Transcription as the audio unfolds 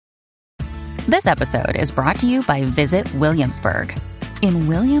This episode is brought to you by Visit Williamsburg. In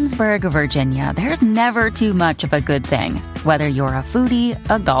Williamsburg, Virginia, there's never too much of a good thing. Whether you're a foodie,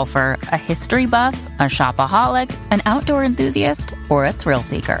 a golfer, a history buff, a shopaholic, an outdoor enthusiast, or a thrill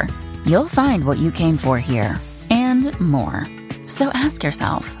seeker, you'll find what you came for here and more. So ask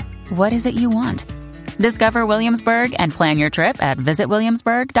yourself, what is it you want? Discover Williamsburg and plan your trip at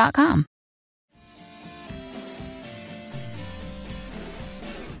visitwilliamsburg.com.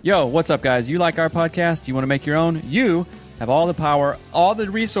 Yo, what's up, guys? You like our podcast? You want to make your own? You have all the power, all the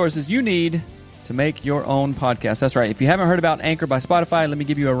resources you need to make your own podcast. That's right. If you haven't heard about Anchor by Spotify, let me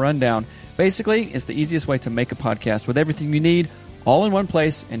give you a rundown. Basically, it's the easiest way to make a podcast with everything you need all in one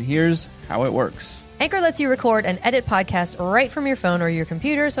place, and here's how it works. Anchor lets you record and edit podcasts right from your phone or your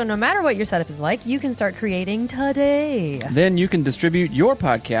computer, so no matter what your setup is like, you can start creating today. Then you can distribute your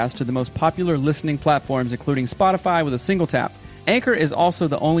podcast to the most popular listening platforms, including Spotify, with a single tap. Anchor is also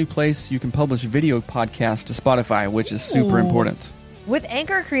the only place you can publish video podcasts to Spotify, which is super important. With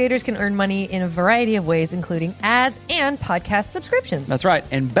Anchor, creators can earn money in a variety of ways, including ads and podcast subscriptions. That's right.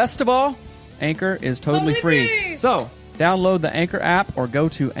 And best of all, Anchor is totally free. So download the Anchor app or go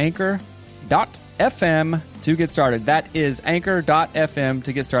to anchor.fm to get started. That is anchor.fm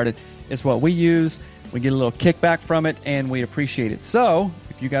to get started. It's what we use. We get a little kickback from it, and we appreciate it. So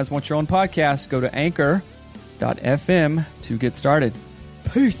if you guys want your own podcast, go to anchor.fm to get started.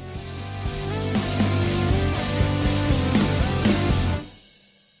 Peace.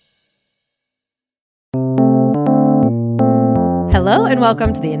 Hello and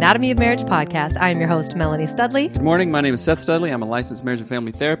welcome to the Anatomy of Marriage podcast. I am your host, Melanie Studley. Good morning. My name is Seth Studley. I'm a licensed marriage and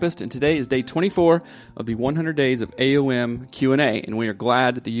family therapist, and today is day 24 of the 100 Days of AOM Q&A, and we are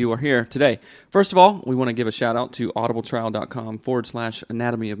glad that you are here today. First of all, we want to give a shout out to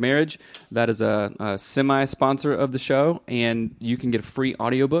audibletrial.com/anatomy of marriage. That is a semi-sponsor of the show, and you can get a free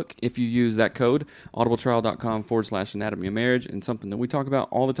audiobook if you use that code, audibletrial.com/anatomy of marriage, and something that we talk about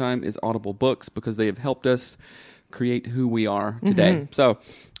all the time is Audible books because they have helped us create who we are today. So,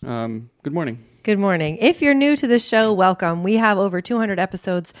 good morning. Good morning. If you're new to this show, welcome. We have over 200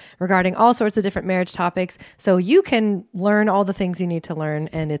 episodes regarding all sorts of different marriage topics, so you can learn all the things you need to learn,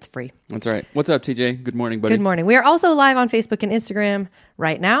 and it's free. That's right. What's up, TJ? Good morning, buddy. Good morning. We are also live on Facebook and Instagram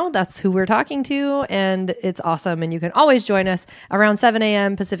right now. That's who we're talking to, and it's awesome. And you can always join us around 7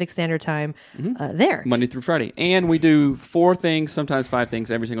 a.m. Pacific Standard Time there. Monday through Friday. And we do 4 things, sometimes 5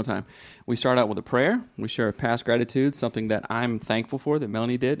 things every single time. We start out with a prayer. We share past gratitude, something that I'm thankful for that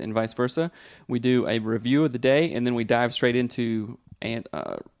Melanie did, and vice versa. We do a review of the day, and then we dive straight into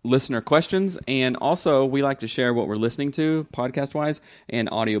listener questions. And also, we like to share what we're listening to, podcast-wise and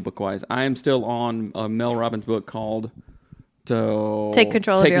audiobook-wise. I am still on a Mel Robbins book called Take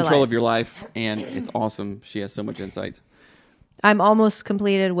Control of Your Life, and it's awesome. She has so much insight. I'm almost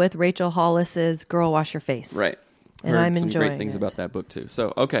completed with Rachel Hollis's Girl Wash Your Face. Right. And I'm enjoying some great things about that book too.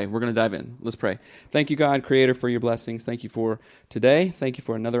 So, okay, we're going to dive in. Let's pray. Thank you, God, Creator, for your blessings. Thank you for today. Thank you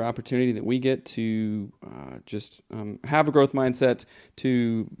for another opportunity that we get to just have a growth mindset,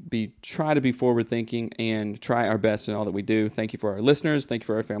 to try to be forward thinking, and try our best in all that we do. Thank you for our listeners. Thank you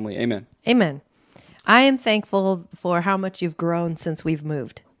for our family. Amen. Amen. I am thankful for how much you've grown since we've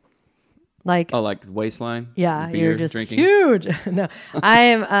moved. Like waistline. Yeah, beer, you're just drinking. Huge. No,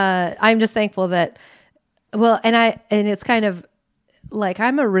 I'm just thankful that. Well, and it's kind of like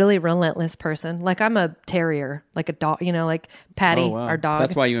I'm a really relentless person. Like I'm a terrier, like a dog, like Patty, our dog.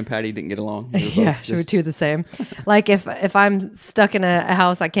 That's why you and Patty didn't get along. Yeah, we're two the same. Like if I'm stuck in a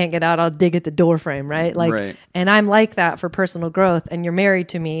house I can't get out, I'll dig at the door frame, right? Right. And I'm like that for personal growth. And you're married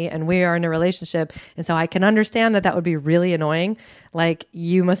to me, and we are in a relationship, and so I can understand that would be really annoying. Like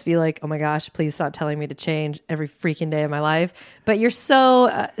you must be like, oh my gosh, please stop telling me to change every freaking day of my life. But you're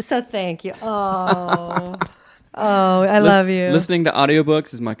so thank you. Oh, I love you. Listening to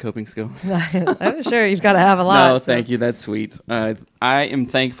audiobooks is my coping skill. I'm sure you've got to have a lot. No, thank you. That's sweet. I am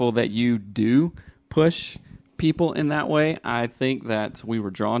thankful that you do push people in that way. I think that we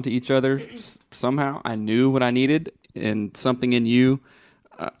were drawn to each other somehow. I knew what I needed, and something in you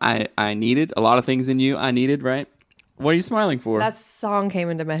I needed. A lot of things in you I needed, right? What are you smiling for? That song came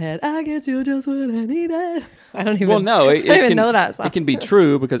into my head. I guess you're just what I needed. I don't even. Well, no, I don't even know that song. It can be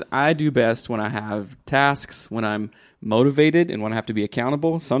true because I do best when I have tasks, when I'm motivated, and when I have to be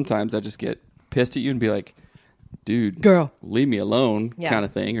accountable. Sometimes I just get pissed at you and be like, "Dude, girl, leave me alone," kind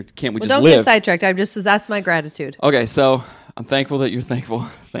of thing. Or can't we just don't live? Get sidetracked. That's my gratitude. Okay, so I'm thankful that you're thankful.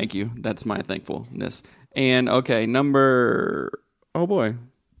 Thank you. That's my thankfulness. And okay,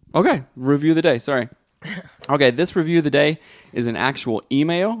 review of the day. Sorry. Okay, this review of the day is an actual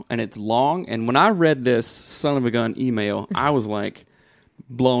email, and it's long. And when I read this son of a gun email, I was like,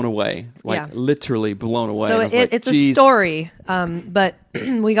 blown away, literally blown away. So And I was it's "Geez." a story, but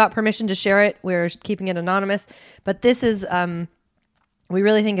we got permission to share it. We're keeping it anonymous, but this is, we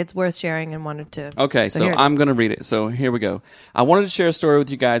really think it's worth sharing and wanted to. Okay, so here it I'm going to read it. So here we go. I wanted to share a story with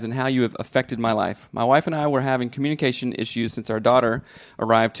you guys and how you have affected my life. My wife and I were having communication issues since our daughter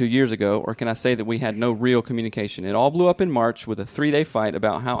arrived 2 years ago, or can I say that we had no real communication. It all blew up in March with a 3-day fight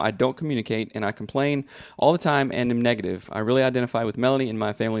about how I don't communicate and I complain all the time and am negative. I really identify with Melanie and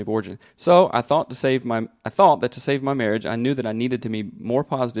my family of origin. So I thought that to save my marriage, I knew that I needed to be more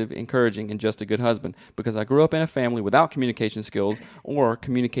positive, encouraging, and just a good husband. Because I grew up in a family without communication skills or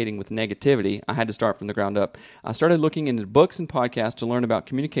communicating with negativity, I had to start from the ground up. I started looking into books and podcasts to learn about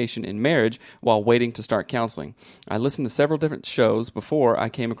communication in marriage while waiting to start counseling. I listened to several different shows before I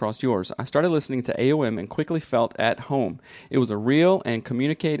came across yours. I started listening to AOM and quickly felt at home. It was real and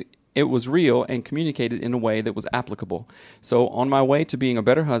communicated in a way that was applicable. So on my way to being a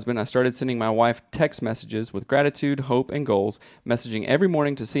better husband, I started sending my wife text messages with gratitude, hope, and goals, messaging every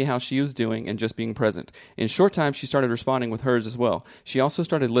morning to see how she was doing and just being present. In a short time, she started responding with hers as well. She also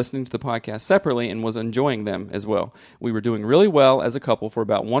started listening to the podcast separately and was enjoying them as well. We were doing really well as a couple for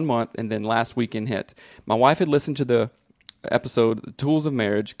about 1 month, and then last weekend hit. My wife had listened to the episode, Tools of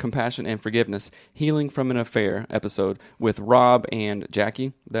Marriage, Compassion and Forgiveness, Healing from an Affair episode with Rob and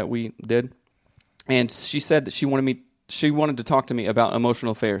Jackie that we did. And she said that she wanted to talk to me about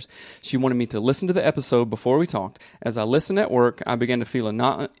emotional affairs. She wanted me to listen to the episode before we talked. As I listened at work, I began to feel a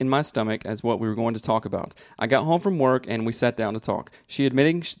knot in my stomach as what we were going to talk about. I got home from work and we sat down to talk. She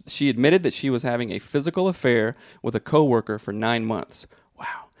admitted that she was having a physical affair with a coworker for 9 months.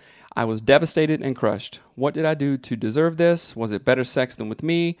 Wow. I was devastated and crushed. What did I do to deserve this? Was it better sex than with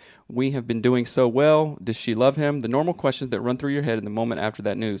me? We have been doing so well. Does she love him? The normal questions that run through your head in the moment after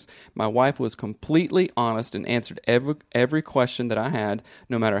that news. My wife was completely honest and answered every question that I had,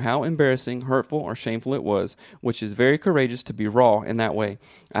 no matter how embarrassing, hurtful, or shameful it was, which is very courageous to be raw in that way.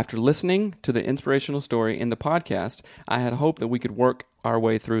 After listening to the inspirational story in the podcast, I had hoped that we could work our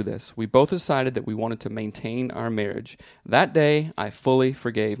way through this. We both decided that we wanted to maintain our marriage. That day, I fully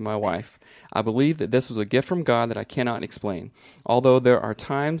forgave my wife. I believe that this was a gift from God that I cannot explain. Although there are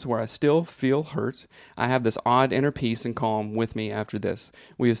times where I still feel hurt, I have this odd inner peace and calm with me after this.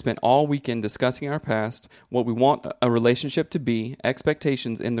 We have spent all weekend discussing our past, what we want a relationship to be,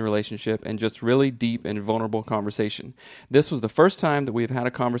 expectations in the relationship, and just really deep and vulnerable conversation. This was the first time that we have had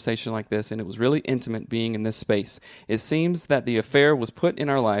a conversation like this, and it was really intimate being in this space. It seems that the affair was put in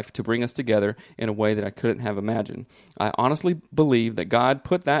our life to bring us together in a way that I couldn't have imagined. I honestly believe that God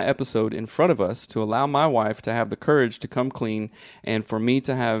put that episode in front of us to allow my wife to have the courage to come clean and for me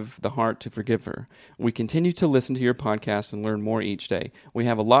to have the heart to forgive her. We continue to listen to your podcast and learn more each day. We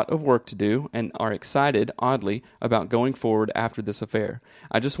have a lot of work to do and are excited, oddly, about going forward after this affair.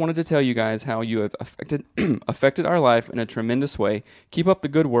 I just wanted to tell you guys how you have affected our life in a tremendous way. Keep up the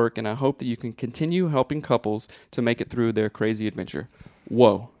good work, and I hope that you can continue helping couples to make it through their crazy adventure.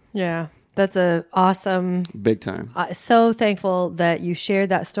 Whoa. Yeah. That's a awesome. Big time. So thankful that you shared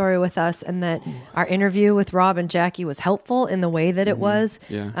that story with us and that our interview with Rob and Jackie was helpful in the way that it was.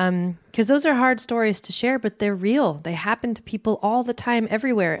 Yeah. Because those are hard stories to share, but they're real. They happen to people all the time,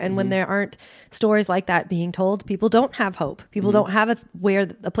 everywhere. And when there aren't stories like that being told, people don't have hope. People don't have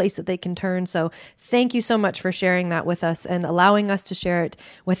a place that they can turn. So thank you so much for sharing that with us and allowing us to share it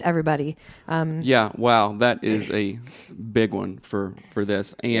with everybody. Yeah. Wow. That is a big one for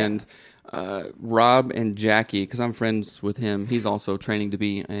this. And Rob and Jackie, because I'm friends with him, he's also training to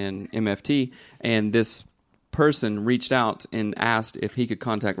be an MFT, and this person reached out and asked if he could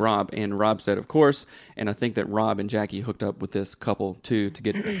contact Rob, and Rob said of course, and I think that Rob and Jackie hooked up with this couple too to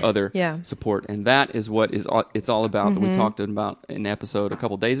get other support, and that is what it's all about that we talked about in an episode a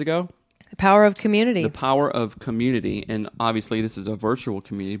couple days ago. The power of community. The power of community, and obviously this is a virtual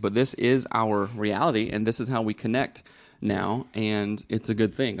community, but this is our reality, and this is how we connect now, and it's a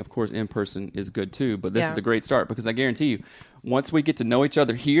good thing. Of course, in person is good too, but this is a great start, because I guarantee you, once we get to know each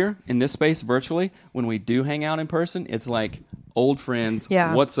other here in this space virtually, when we do hang out in person, it's like old friends.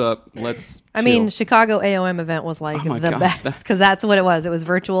 Yeah. What's up? Let's chill. I mean, Chicago AOM event was like the best, because that's what it was. It was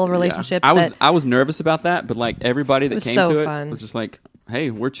virtual relationships. Yeah. I was nervous about that, but like everybody that came to fun. it was just like,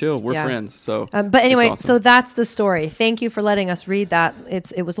 hey, we're chill, we're friends. So, but anyway, awesome. So that's the story. Thank you for letting us read that.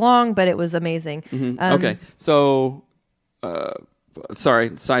 It was long, but it was amazing. Okay, so.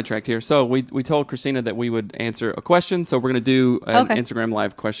 Sorry, sidetracked here. So we told Christina that we would answer a question, so we're going to do an Instagram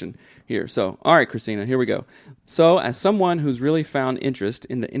Live question here. So, all right, Christina, here we go. So, as someone who's really found interest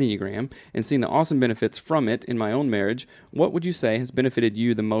in the Enneagram and seen the awesome benefits from it in my own marriage, what would you say has benefited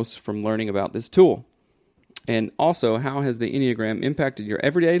you the most from learning about this tool? And also, how has the Enneagram impacted your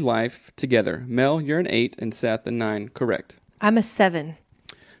everyday life together? Mel, you're an 8, and Seth, a 9. Correct. I'm a 7.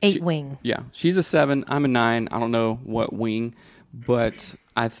 8 wing. Yeah, she's a 7. I'm a 9. I don't know what wing, but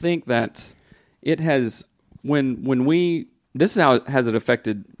I think that it has when we. This is how has it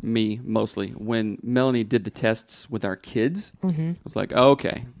affected me mostly. When Melanie did the tests with our kids, it's like,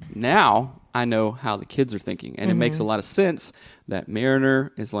 okay, now I know how the kids are thinking. And it makes a lot of sense that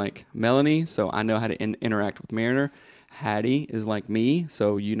Mariner is like Melanie, so I know how to interact with Mariner. Hattie is like me,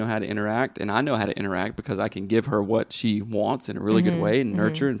 so you know how to interact. And I know how to interact because I can give her what she wants in a really good way and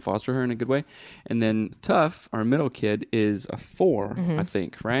nurture and foster her in a good way. And then Tough, our middle kid, is a 4, I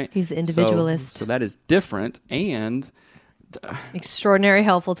think, right? He's the individualist. So that is different and... extraordinary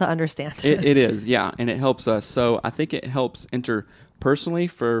helpful to understand. It is, yeah, and it helps us. So I think it helps interpersonally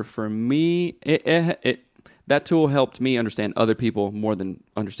for me. That tool helped me understand other people more than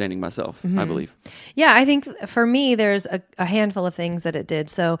understanding myself, I believe. Yeah, I think for me, there's a handful of things that it did.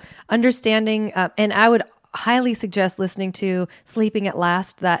 So understanding, and I would highly suggest listening to Sleeping at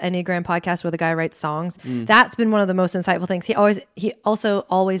Last, that Enneagram podcast where the guy writes songs. That's been one of the most insightful things. He also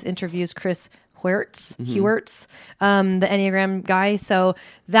always interviews Chris Huertz, the Enneagram guy. So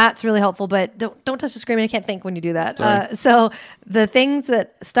that's really helpful, but don't touch the screen. I can't think when you do that. So the things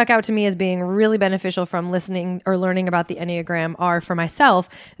that stuck out to me as being really beneficial from listening or learning about the Enneagram are for myself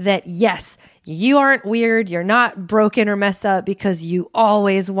that yes, you aren't weird. You're not broken or messed up because you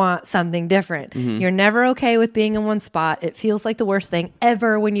always want something different. You're never okay with being in one spot. It feels like the worst thing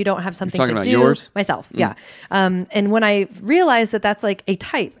ever when you don't have something to do. You're talking about yours? Myself, yeah. And when I realized that that's like a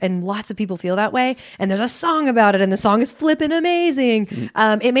type, and lots of people feel that way, and there's a song about it, and the song is flippin' amazing,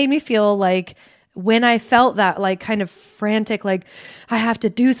 it made me feel like when I felt that like kind of frantic, like I have to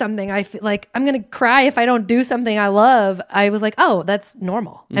do something, I feel like I'm going to cry if I don't do something I love, I was like, oh, that's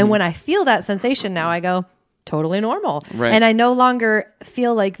normal. And when I feel that sensation now, I go, totally normal. Right. And I no longer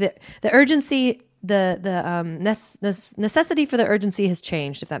feel like the urgency, the necessity for the urgency has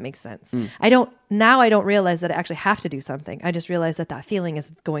changed, if that makes sense. I don't realize that I actually have to do something. I just realize that feeling is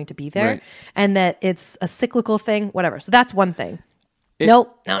going to be there and that it's a cyclical thing, whatever. So that's one thing.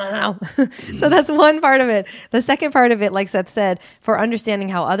 No. So that's one part of it. The second part of it, like Seth said, for understanding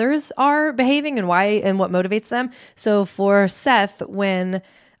how others are behaving and why and what motivates them. So for Seth, when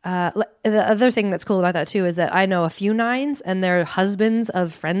the other thing that's cool about that too is that I know a few 9s and they're husbands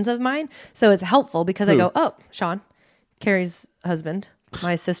of friends of mine. So it's helpful because I go, oh, Sean, Carrie's husband,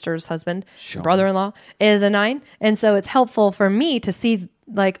 my sister's husband, brother-in-law is a 9. And so it's helpful for me to see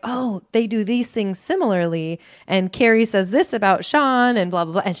like, oh, they do these things similarly. And Carrie says this about Sean and blah,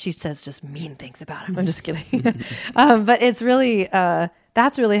 blah, blah. And she says just mean things about him. I'm just kidding. But it's really,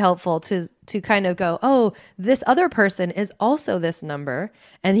 that's really helpful to kind of go, oh, this other person is also this number.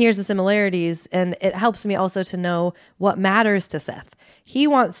 And here's the similarities. And it helps me also to know what matters to Seth. He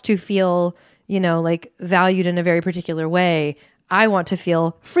wants to feel, like valued in a very particular way. I want to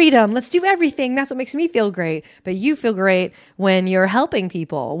feel freedom. Let's do everything. That's what makes me feel great. But you feel great when you're helping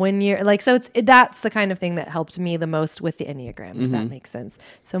people, when you're like, so that's the kind of thing that helped me the most with the Enneagram, if that makes sense.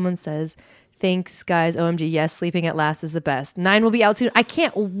 Someone says, thanks guys. OMG. Yes. Sleeping at Last is the best. 9 will be out soon. I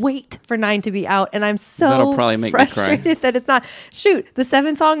can't wait for 9 to be out. And I'm so that'll probably make frustrated me cry. that it's not. Shoot, the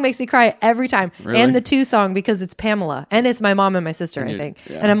 7 song makes me cry every time. Really? And the 2 song because it's Pamela and it's my mom and my sister, I think.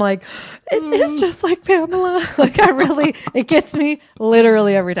 Yeah. And I'm like, it is just like Pamela. Like it gets me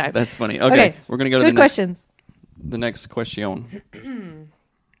literally every time. That's funny. Okay. We're going to go to questions. The next question.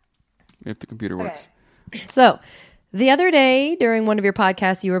 If the computer works. So, the other day during one of your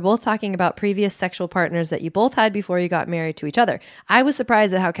podcasts, you were both talking about previous sexual partners that you both had before you got married to each other. I was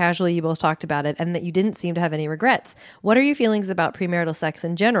surprised at how casually you both talked about it and that you didn't seem to have any regrets. What are your feelings about premarital sex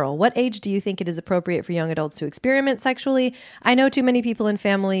in general? What age do you think it is appropriate for young adults to experiment sexually? I know too many people in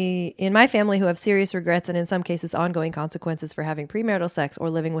my family who have serious regrets and in some cases ongoing consequences for having premarital sex or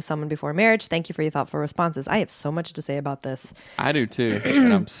living with someone before marriage. Thank you for your thoughtful responses. I have so much to say about this. I do too,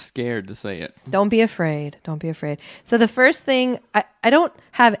 and I'm scared to say it. Don't be afraid. Don't be afraid. So the first thing, I don't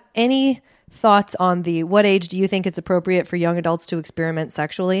have any thoughts on what age do you think it's appropriate for young adults to experiment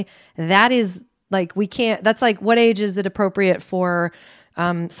sexually? That is like, that's like, what age is it appropriate for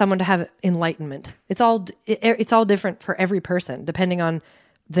someone to have enlightenment? It's all different for every person, depending on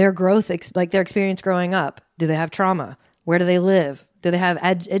their growth, like their experience growing up. Do they have trauma? Where do they live? Do they have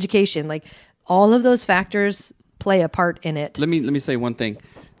education? Like all of those factors play a part in it. Let me say one thing.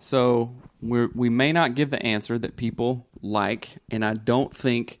 So we may not give the answer that people like, and I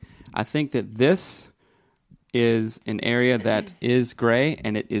think that this is an area that is gray,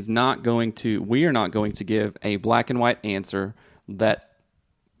 and we are not going to give a black and white answer that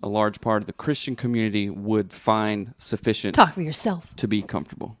a large part of the Christian community would find sufficient Talk for yourself. to be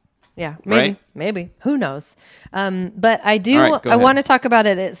comfortable. Yeah, maybe, Right? maybe. Who knows? But I do. All right, go I ahead. want to talk about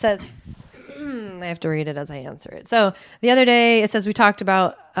it. It says, I have to read it as I answer it. So the other day, it says we talked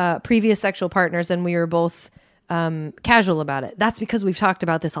about previous sexual partners, and we were both casual about it. That's because we've talked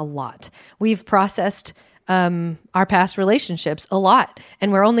about this a lot. We've processed our past relationships a lot,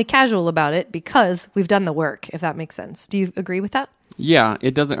 and we're only casual about it because we've done the work. If that makes sense. Do you agree with that? Yeah,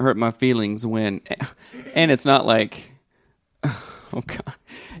 it doesn't hurt my feelings when, and it's not like, oh God,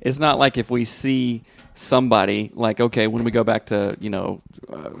 it's not like if we see somebody like, okay, when we go back to,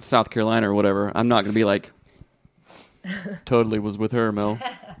 South Carolina or whatever, I'm not going to be like, totally was with her, Mel.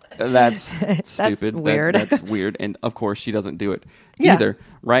 That's stupid. Weird. That's weird. And of course she doesn't do it Yeah. either.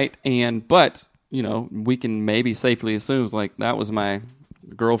 Right. But, we can maybe safely assume like that was my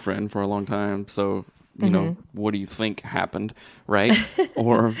girlfriend for a long time. So, what do you think happened? Right.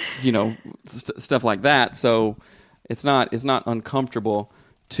 Or, stuff like that. So it's not uncomfortable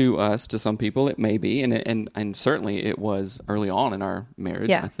to us. To some people it may be, and certainly it was early on in our marriage.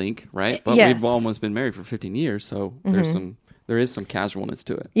 Yeah. I think, right? But Yes. we've almost been married for 15 years, so there is some casualness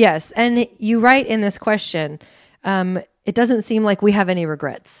to it. Yes. And you write in this question, it doesn't seem like we have any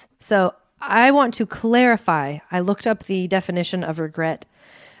regrets. So I want to clarify. I looked up the definition of regret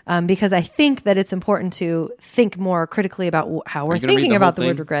because I think that it's important to think more critically about how we're you gonna read thinking the about whole the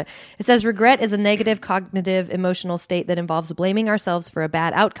word thing? regret. It says regret is a negative cognitive emotional state that involves blaming ourselves for a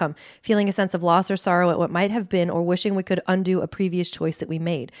bad outcome, feeling a sense of loss or sorrow at what might have been, or wishing we could undo a previous choice that we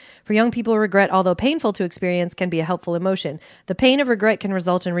made. For young people, regret, although painful to experience, can be a helpful emotion. The pain of regret can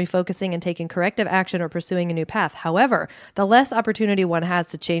result in refocusing and taking corrective action or pursuing a new path. However, the less opportunity one has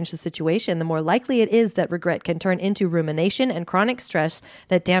to change the situation, the more likely it is that regret can turn into rumination and chronic stress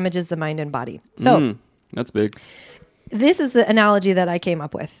that damages the mind and body. So That's big. this is the analogy that I came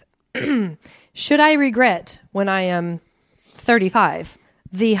up with. Should I regret when I am 35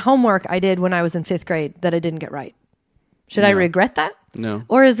 the homework I did when I was in 5th grade that I didn't get right? Should I regret that? No.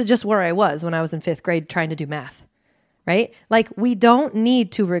 Or is it just where I was when I was in 5th grade trying to do math? Right? Like, we don't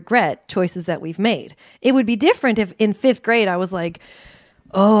need to regret choices that we've made. It would be different if in 5th grade I was like,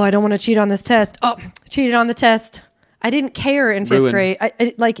 oh, I don't want to cheat on this test. Oh, cheated on the test. I didn't care in 5th Ruined. grade.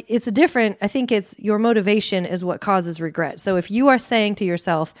 It's a different, I think it's your motivation is what causes regret. So if you are saying to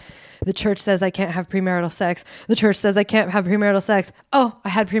yourself, the church says I can't have premarital sex. The church says I can't have premarital sex. Oh, I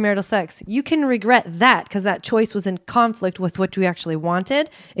had premarital sex. You can regret that because that choice was in conflict with what you actually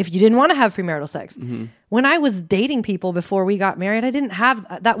wanted if you didn't want to have premarital sex. Mm-hmm. When I was dating people before we got married, I didn't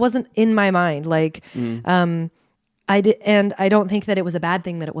have, that wasn't in my mind. I did, and I don't think that it was a bad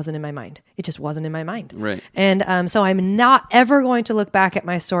thing that it wasn't in my mind. It just wasn't in my mind. Right. And so I'm not ever going to look back at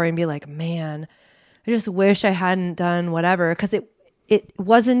my story and be like, man, I just wish I hadn't done whatever, because it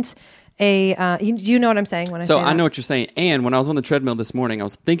wasn't a. Do you know what I'm saying when I say that? So I know what you're saying. And when I was on the treadmill this morning, I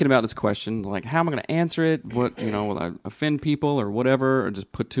was thinking about this question, like, how am I going to answer it? What, will I offend people or whatever, or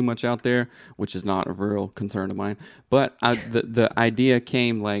just put too much out there, which is not a real concern of mine. But the idea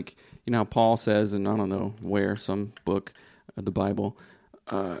came like, how Paul says, and I don't know where, some book of the Bible,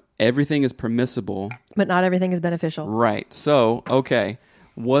 everything is permissible. But not everything is beneficial. Right. So, okay,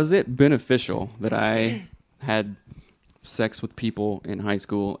 was it beneficial that I had sex with people in high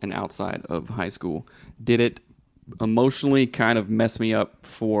school and outside of high school? Did it emotionally kind of mess me up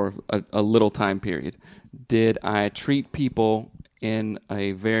for a little time period? Did I treat people in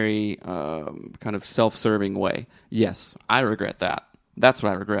a very kind of self-serving way? Yes, I regret that. That's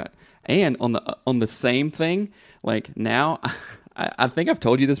what I regret. And on the same thing, like now, I think I've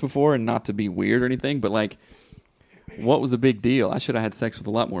told you this before, and not to be weird or anything, but like, what was the big deal? I should have had sex with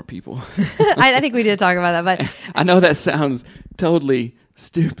a lot more people. I think we did talk about that, but I know that sounds totally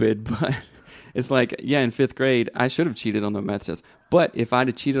stupid, but it's like, yeah, in 5th grade, I should have cheated on the math test. But if I'd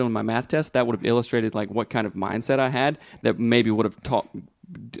have cheated on my math test, that would have illustrated like what kind of mindset I had that maybe would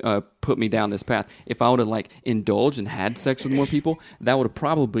have put me down this path. If I would have like indulged and had sex with more people, that would have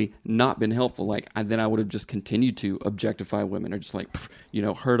probably not been helpful. Like then I would have just continued to objectify women or just like,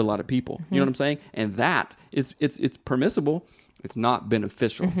 hurt a lot of people. You know what I'm saying? And that it's permissible. It's not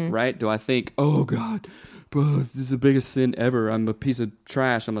beneficial, right? Do I think, oh God, bro, this is the biggest sin ever. I'm a piece of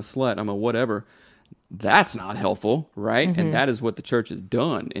trash. I'm a slut. I'm a whatever. That's not helpful, right? And that is what the church has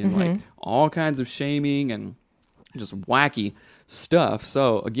done in like all kinds of shaming and just wacky stuff.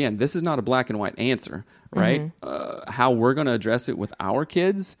 So again, this is not a black and white answer, right? How we're going to address it with our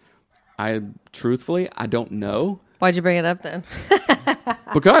kids, I don't know. why'd you bring it up then?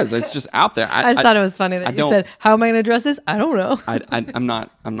 Because it's just out there. I just thought it was funny that you said, how am I going to address this? I don't know. I'm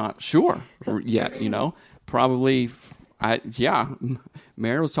not sure yet, probably,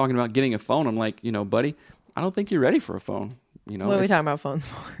 Mary was talking about getting a phone. I'm like, buddy, I don't think you're ready for a phone. What are we talking about phones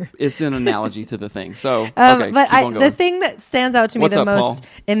for? It's an analogy to the thing. So, okay, but keep on going. the thing that stands out to me What's the up, most Paul?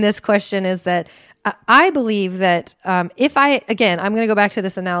 in this question is that I believe that I'm going to go back to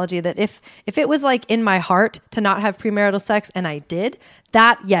this analogy that if it was like in my heart to not have premarital sex and I did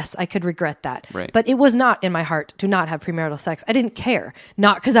that, yes, I could regret that. Right. But it was not in my heart to not have premarital sex. I didn't care.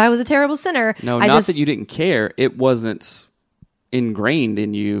 Not because I was a terrible sinner. No, not that you didn't care. It wasn't ingrained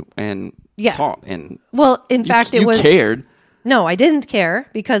in you and taught. And well, in fact, it you was cared. No, I didn't care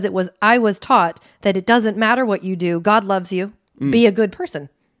because I was taught that it doesn't matter what you do. God loves you. Be a good person.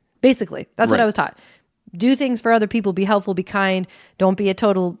 Basically, that's what Right. I was taught. Do things for other people. Be helpful. Be kind. Don't be a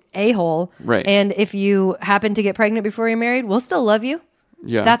total a-hole. Right. And if you happen to get pregnant before you're married, we'll still love you.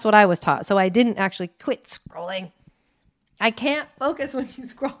 Yeah. That's what I was taught. So I didn't actually quit scrolling. I can't focus when you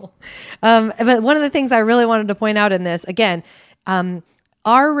scroll. But one of the things I really wanted to point out in this, again,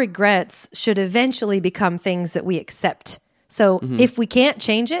 our regrets should eventually become things that we accept. So if we can't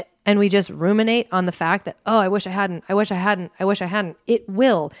change it and we just ruminate on the fact that, oh, I wish I hadn't, it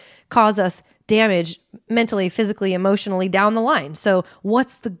will cause us damage mentally, physically, emotionally down the line. So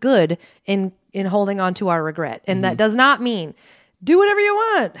what's the good in holding on to our regret? And that does not mean do whatever you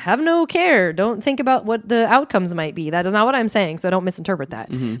want, have no care, don't think about what the outcomes might be. That is not what I'm saying, so don't misinterpret that.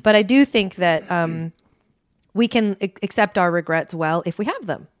 But I do think that we can accept our regrets well if we have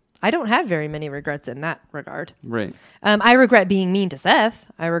them. I don't have very many regrets in that regard. Right. I regret being mean to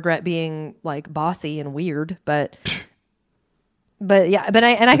Seth. I regret being like bossy and weird, but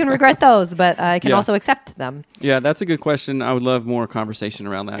I can regret those, but I can also accept them. Yeah, that's a good question. I would love more conversation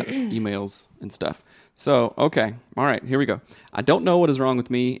around that, emails and stuff. So, okay. All right, here we go. I don't know what is wrong with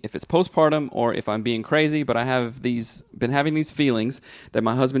me, if it's postpartum or if I'm being crazy, but I have been having these feelings that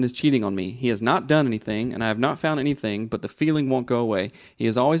my husband is cheating on me. He has not done anything, and I have not found anything, but the feeling won't go away. He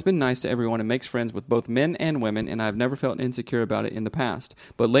has always been nice to everyone and makes friends with both men and women, and I have never felt insecure about it in the past.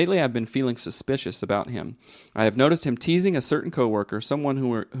 But lately, I've been feeling suspicious about him. I have noticed him teasing a certain coworker, someone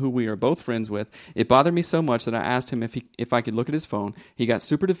who we are both friends with. It bothered me so much that I asked him if I could look at his phone. He got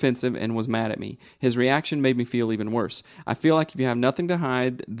super defensive and was mad at me. His reaction made me feel even worse. I feel like if you have nothing to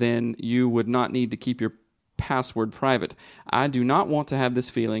hide, then you would not need to keep your password private. I do not want to have this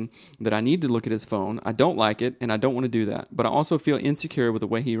feeling that I need to look at his phone. I don't like it, and I don't want to do that. But I also feel insecure with the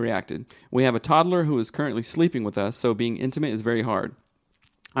way he reacted. We have a toddler who is currently sleeping with us, so being intimate is very hard.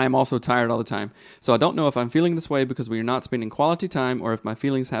 I am also tired all the time, so I don't know if I'm feeling this way because we are not spending quality time or if my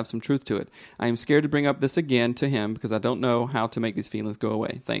feelings have some truth to it. I am scared to bring up this again to him because I don't know how to make these feelings go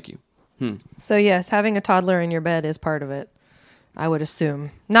away. Thank you. So yes, having a toddler in your bed is part of it, I would assume.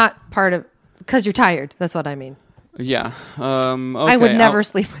 Not part of, because you're tired. That's what I mean. Yeah. Okay. I would never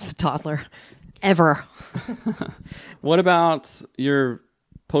sleep with a toddler, ever. What about your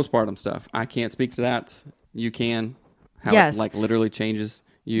postpartum stuff? I can't speak to that. You can. How Yes. it like literally changes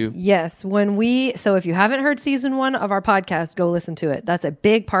you. Yes. So if you haven't heard season 1 of our podcast, go listen to it. That's a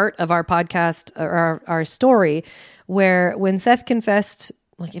big part of our podcast, or our story, where when Seth confessed,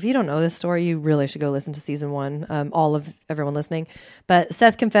 like if you don't know this story, you really should go listen to season 1, all of everyone listening. But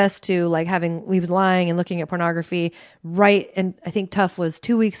Seth confessed to like he was lying and looking at pornography, right? And I think Tough was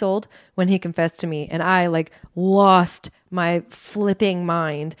 2 weeks old when he confessed to me, and I like lost my flipping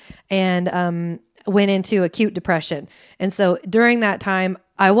mind and went into acute depression. And so during that time,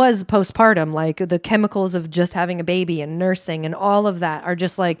 I was postpartum, like the chemicals of just having a baby and nursing and all of that are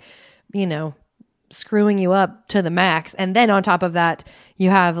just like, screwing you up to the max. And then on top of that, you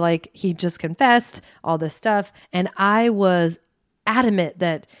have like, he just confessed all this stuff. And I was adamant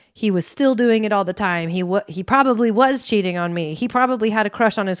that he was still doing it all the time. He probably was cheating on me. He probably had a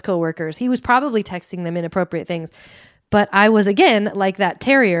crush on his coworkers. He was probably texting them inappropriate things. But I was, again, like that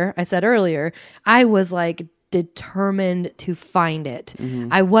terrier I said earlier, I was like determined to find it. Mm-hmm.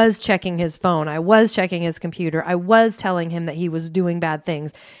 I was checking his phone. I was checking his computer. I was telling him that he was doing bad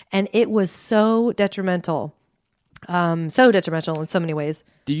things. And it was so detrimental. In so many ways.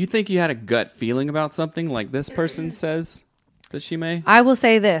 Do you think you had a gut feeling about something like this person says that she may? I will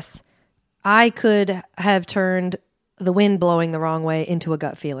say this. I could have turned the wind blowing the wrong way into a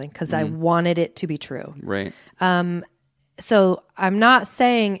gut feeling because I wanted it to be true. Right. So I'm not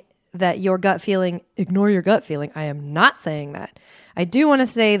saying that your gut feeling, ignore your gut feeling. I am not saying that. I do want to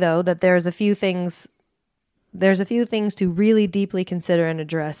say though that there's a few things to really deeply consider and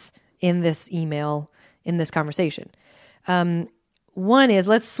address in this email, in this conversation. One is,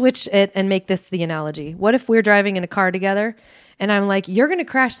 let's switch it and make this the analogy. What if we're driving in a car together and I'm like, you're going to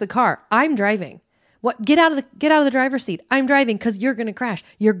crash the car. I'm driving. What? Get out of the driver's seat. I'm driving because you're going to crash.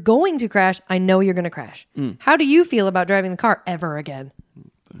 You're going to crash. I know you're going to crash. How do you feel about driving the car ever again?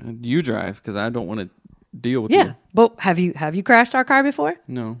 You drive because I don't want to deal with you. Yeah, but have you crashed our car before?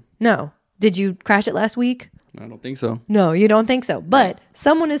 No, Did you crash it last week? I don't think so. No, you don't think so. But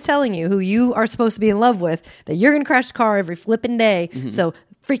someone is telling you who you are supposed to be in love with that you're going to crash the car every flipping day. So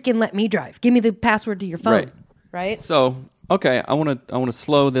freaking let me drive. Give me the password to your phone. Right? So, okay, I want to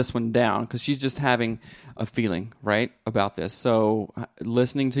slow this one down because she's just having a feeling, right, about this. So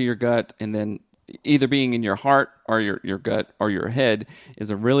listening to your gut and then either being in your heart or your gut or your head is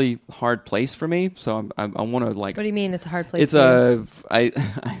a really hard place for me. So I want to like. What do you mean it's a hard place? I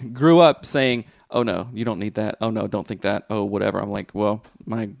grew up saying, "Oh no, you don't need that. Oh no, don't think that. Oh whatever." I'm like, well,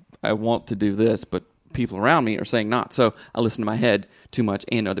 I want to do this, but people around me are saying not. So I listen to my head too much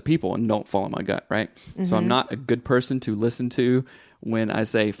and other people and don't follow my gut, right? So I'm not a good person to listen to when I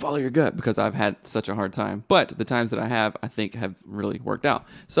say follow your gut because I've had such a hard time. But the times that I have, I think have really worked out.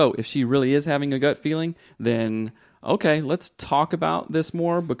 So if she really is having a gut feeling, then okay, let's talk about this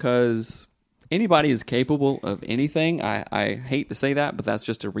more because anybody is capable of anything. I hate to say that, but that's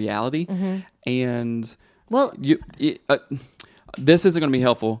just a reality. And Well, this isn't going to be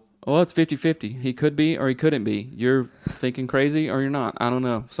helpful. Well, it's 50-50. He could be or he couldn't be. You're thinking crazy or you're not. I don't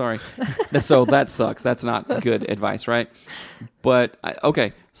know. Sorry. So that sucks. That's not good advice, right? But,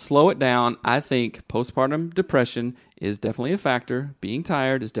 okay, slow it down. I think postpartum depression is definitely a factor. Being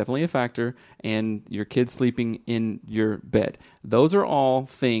tired is definitely a factor. And your kid sleeping in your bed. Those are all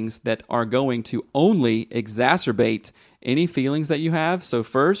things that are going to only exacerbate any feelings that you have. So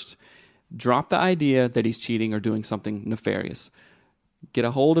first, drop the idea that he's cheating or doing something nefarious. Get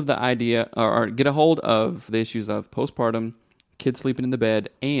a hold of the idea or get a hold of the issues of postpartum, kids sleeping in the bed,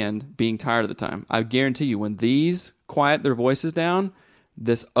 and being tired of the time. I guarantee you when these quiet their voices down,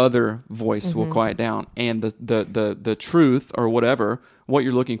 this other voice will quiet down and the truth or whatever, what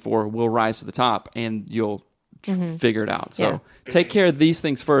you're looking for will rise to the top and you'll figure it out. So take care of these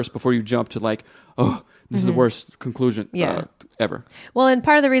things first before you jump to like, oh, this is the worst conclusion ever. Well, and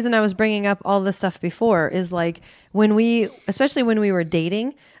part of the reason I was bringing up all this stuff before is like especially when we were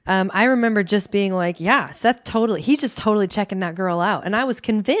dating, I remember just being like, yeah, Seth he's just totally checking that girl out. And I was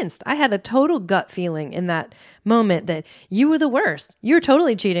convinced. I had a total gut feeling in that moment that you were the worst. You're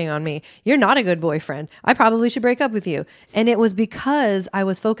totally cheating on me. You're not a good boyfriend. I probably should break up with you. And it was because I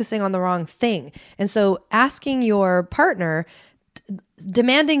was focusing on the wrong thing. And so asking your partner,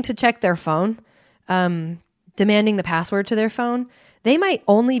 demanding to check their phone, demanding the password to their phone, they might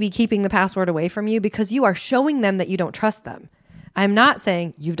only be keeping the password away from you because you are showing them that you don't trust them. I'm not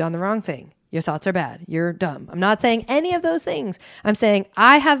saying you've done the wrong thing. Your thoughts are bad. You're dumb. I'm not saying any of those things. I'm saying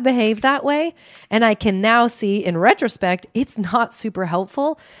I have behaved that way and I can now see in retrospect, it's not super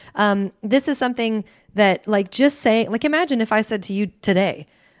helpful. This is something that like just saying, like imagine if I said to you today,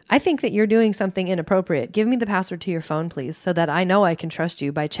 I think that you're doing something inappropriate. Give me the password to your phone, please, so that I know I can trust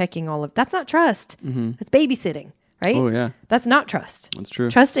you by checking all of... That's not trust. That's babysitting, right? Oh, yeah. That's not trust. That's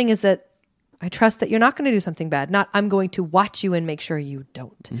true. Trusting is that I trust that you're not going to do something bad, not I'm going to watch you and make sure you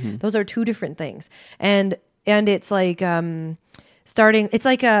don't. Those are two different things. And it's like... it's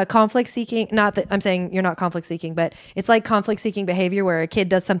like a conflict seeking, not that I'm saying you're not conflict seeking, but it's like conflict seeking behavior where a kid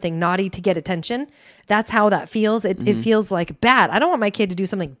does something naughty to get attention. That's how that feels. It feels like bad. I don't want my kid to do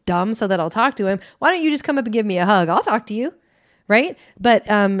something dumb so that I'll talk to him. Why don't you just come up and give me a hug? I'll talk to you. Right. But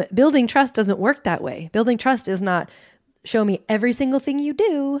building trust doesn't work that way. Building trust is not show me every single thing you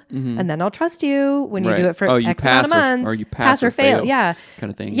do and then I'll trust you when you do it for X amount of months. Or you pass or fail. Yeah.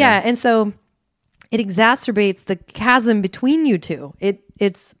 Kind of thing. Yeah. And so it exacerbates the chasm between you two.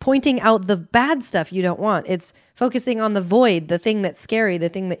 It's pointing out the bad stuff you don't want. It's focusing on the void, the thing that's scary, the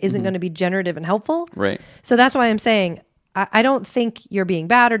thing that isn't going to be generative and helpful. Right. So that's why I'm saying I don't think you're being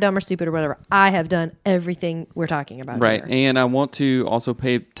bad or dumb or stupid or whatever. I have done everything we're talking about. Right. Here. And I want to also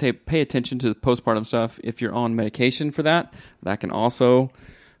pay attention to the postpartum stuff. If you're on medication for that can also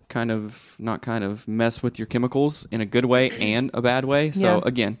mess with your chemicals in a good way and a bad way. So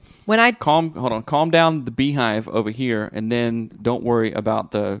again, calm down the beehive over here, and then don't worry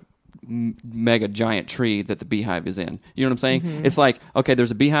about the mega giant tree that the beehive is in. You know what I'm saying? It's like, okay,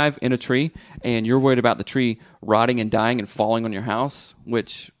 there's a beehive in a tree, and you're worried about the tree rotting and dying and falling on your house,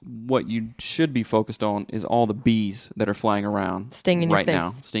 which what you should be focused on is all the bees that are flying around stinging your face.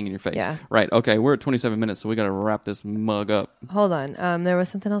 now, stinging your face. Yeah. Right. Okay, we're at 27 minutes, so we got to wrap this mug up. Hold on. There was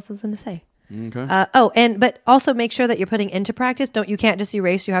something else I was going to say. Okay. But also make sure that you're putting into practice. You can't just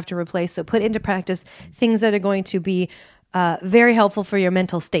erase, you have to replace. So put into practice things that are going to be very helpful for your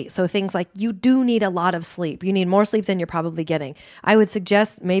mental state. So things like you do need a lot of sleep. You need more sleep than you're probably getting. I would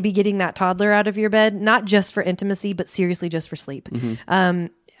suggest maybe getting that toddler out of your bed, not just for intimacy, but seriously just for sleep. I'm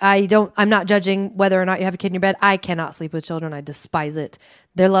not judging whether or not you have a kid in your bed. I cannot sleep with children. I despise it.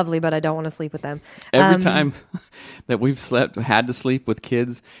 They're lovely, but I don't want to sleep with them. Every time that we've had to sleep with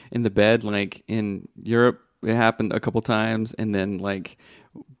kids in the bed, like in Europe, it happened a couple times. And then like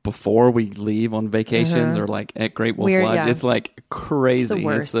before we leave on vacations or like at Great Wolf Weird, Lodge, yeah. it's like crazy. It's the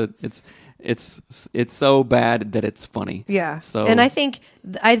worst. It's so bad that it's funny. Yeah. So, and I think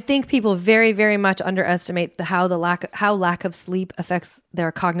people very, very much underestimate how lack of sleep affects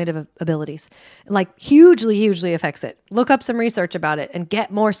their cognitive abilities. Like hugely, hugely affects it. Look up some research about it and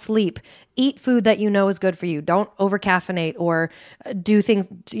get more sleep. Eat food that you know is good for you. Don't over caffeinate or do things,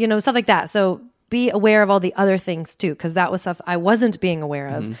 stuff like that. So be aware of all the other things too, because that was stuff I wasn't being aware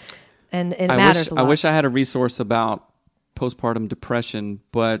of. And it matters a lot. I wish I had a resource about postpartum depression,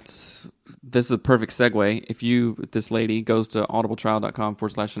 but this is a perfect segue. If this lady goes to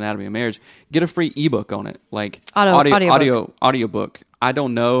audibletrial.com/anatomy of marriage, get a free ebook on it, like audiobook. I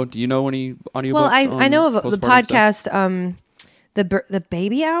don't know. Do you know any audiobooks? Well, I know of the podcast, stuff? the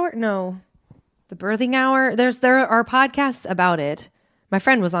baby hour. No, the birthing hour. There are podcasts about it. My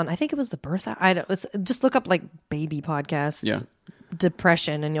friend was on. I think it was the birth hour. Just look up like baby podcasts. Yeah.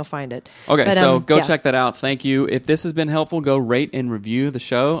 Depression and you'll find it. Okay, but, so go check that out. Thank you. If this has been helpful, go rate and review the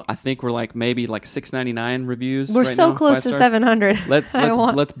show. I think we're like maybe like $6.99 reviews. We're right so now, close to 700. Let's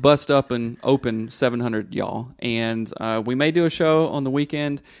bust up and open 700, y'all. And we may do a show on the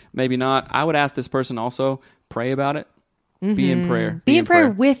weekend, maybe not. I would ask this person also, pray about it. Be in prayer. Be in prayer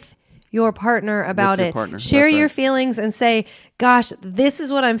with your partner about it. Share your feelings and say, gosh, this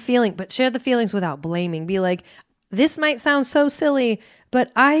is what I'm feeling, but share the feelings without blaming. Be like, this might sound so silly,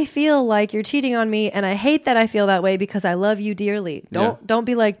 but I feel like you're cheating on me, and I hate that I feel that way because I love you dearly. Don't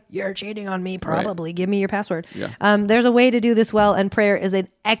be like, you're cheating on me, probably. Right. Give me your password. Yeah. There's a way to do this well, and prayer is an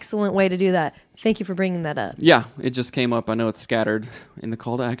excellent way to do that. Thank you for bringing that up. Yeah, it just came up. I know it's scattered in the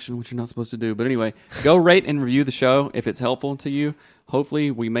call to action, which you're not supposed to do. But anyway, go rate and review the show if it's helpful to you.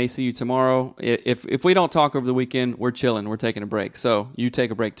 Hopefully, we may see you tomorrow. If we don't talk over the weekend, we're chilling. We're taking a break. So you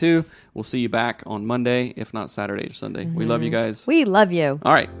take a break too. We'll see you back on Monday, if not Saturday or Sunday. We love you guys. We love you.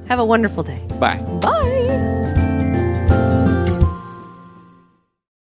 All right. Have a wonderful day. Bye. Bye.